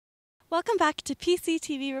Welcome back to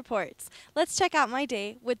PCTV Reports. Let's check out my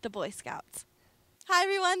day with the Boy Scouts. Hi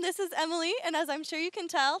everyone, this is Emily, and as I'm sure you can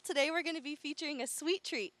tell, today we're going to be featuring a sweet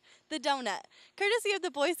treat, the donut, courtesy of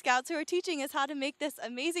the Boy Scouts who are teaching us how to make this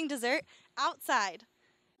amazing dessert outside.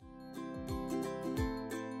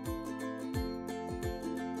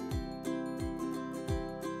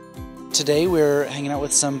 Today we're hanging out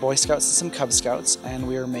with some Boy Scouts and some Cub Scouts, and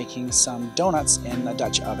we're making some donuts in a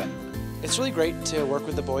Dutch oven. It's really great to work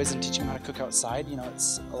with the boys and teach them how to cook outside. You know,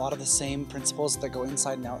 it's a lot of the same principles that go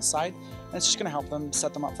inside and outside, and it's just going to help them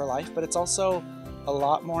set them up for life. But it's also a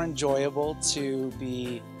lot more enjoyable to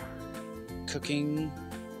be cooking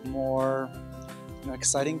more,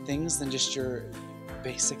 exciting things than just your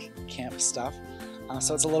basic camp stuff.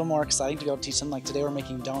 So it's a little more exciting to be able to teach them. Like today we're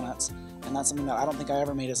making donuts, and that's something that I don't think I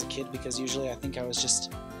ever made as a kid, because usually I think I was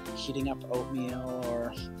just heating up oatmeal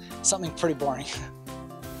or something pretty boring.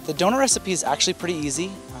 The donut recipe is actually pretty easy.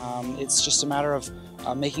 It's just a matter of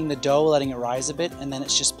making the dough, letting it rise a bit, and then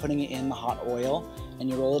it's just putting it in the hot oil, and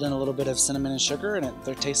you roll it in a little bit of cinnamon and sugar, and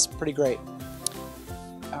it tastes pretty great.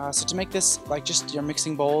 So to make this, like just your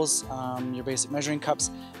mixing bowls, your basic measuring cups,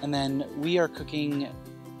 and then we are cooking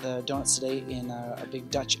the donuts today in a big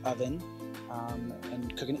Dutch oven,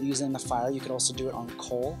 and cooking it using the fire. You could also do it on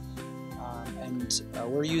coal. And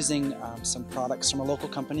we're using some products from a local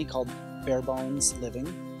company called Bare Bones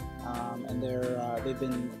Living, and they've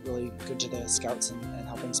been really good to the Scouts and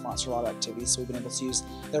helping sponsor a lot of activities, so we've been able to use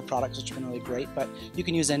their products, which have been really great. But you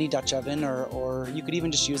can use any Dutch oven, or you could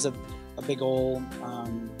even just use a big old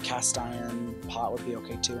cast iron pot would be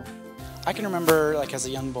okay too. I can remember, like as a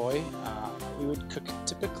young boy, we would cook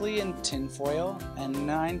typically in tin foil, and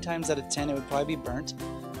 9 times out of 10 it would probably be burnt.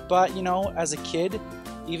 But as a kid,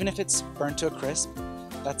 even if it's burnt to a crisp,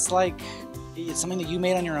 that's like, it's something that you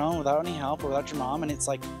made on your own without any help or without your mom, and it's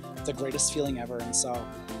like the greatest feeling ever. And so,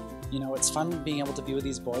 it's fun being able to be with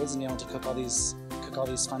these boys and being able to cook all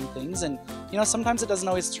these fun things. And sometimes it doesn't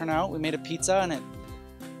always turn out. We made a pizza and it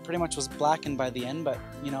pretty much was blackened by the end, but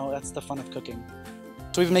that's the fun of cooking.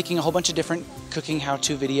 So we've been making a whole bunch of different cooking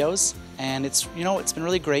how-to videos, and it's been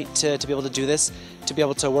really great to be able to do this, to be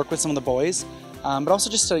able to work with some of the boys. But also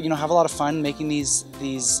just to have a lot of fun making these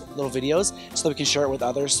little videos so that we can share it with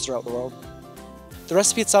others throughout the world. The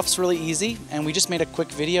recipe itself is really easy, and we just made a quick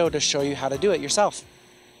video to show you how to do it yourself.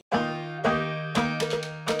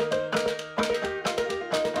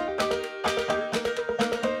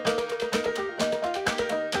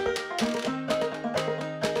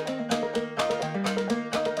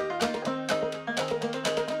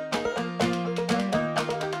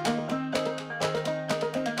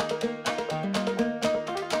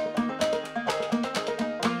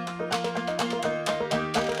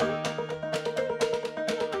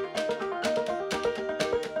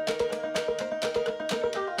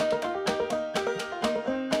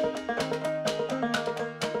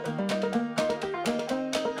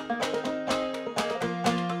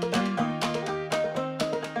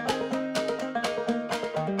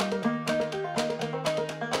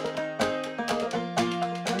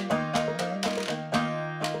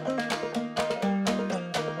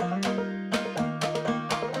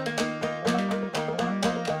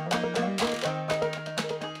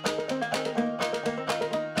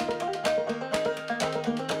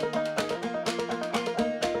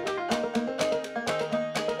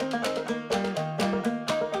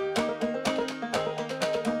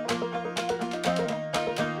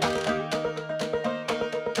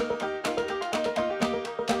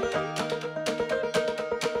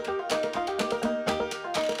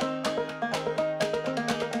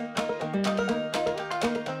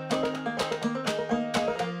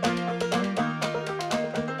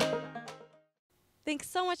 Thanks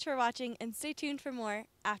so much for watching, and stay tuned for more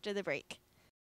after the break.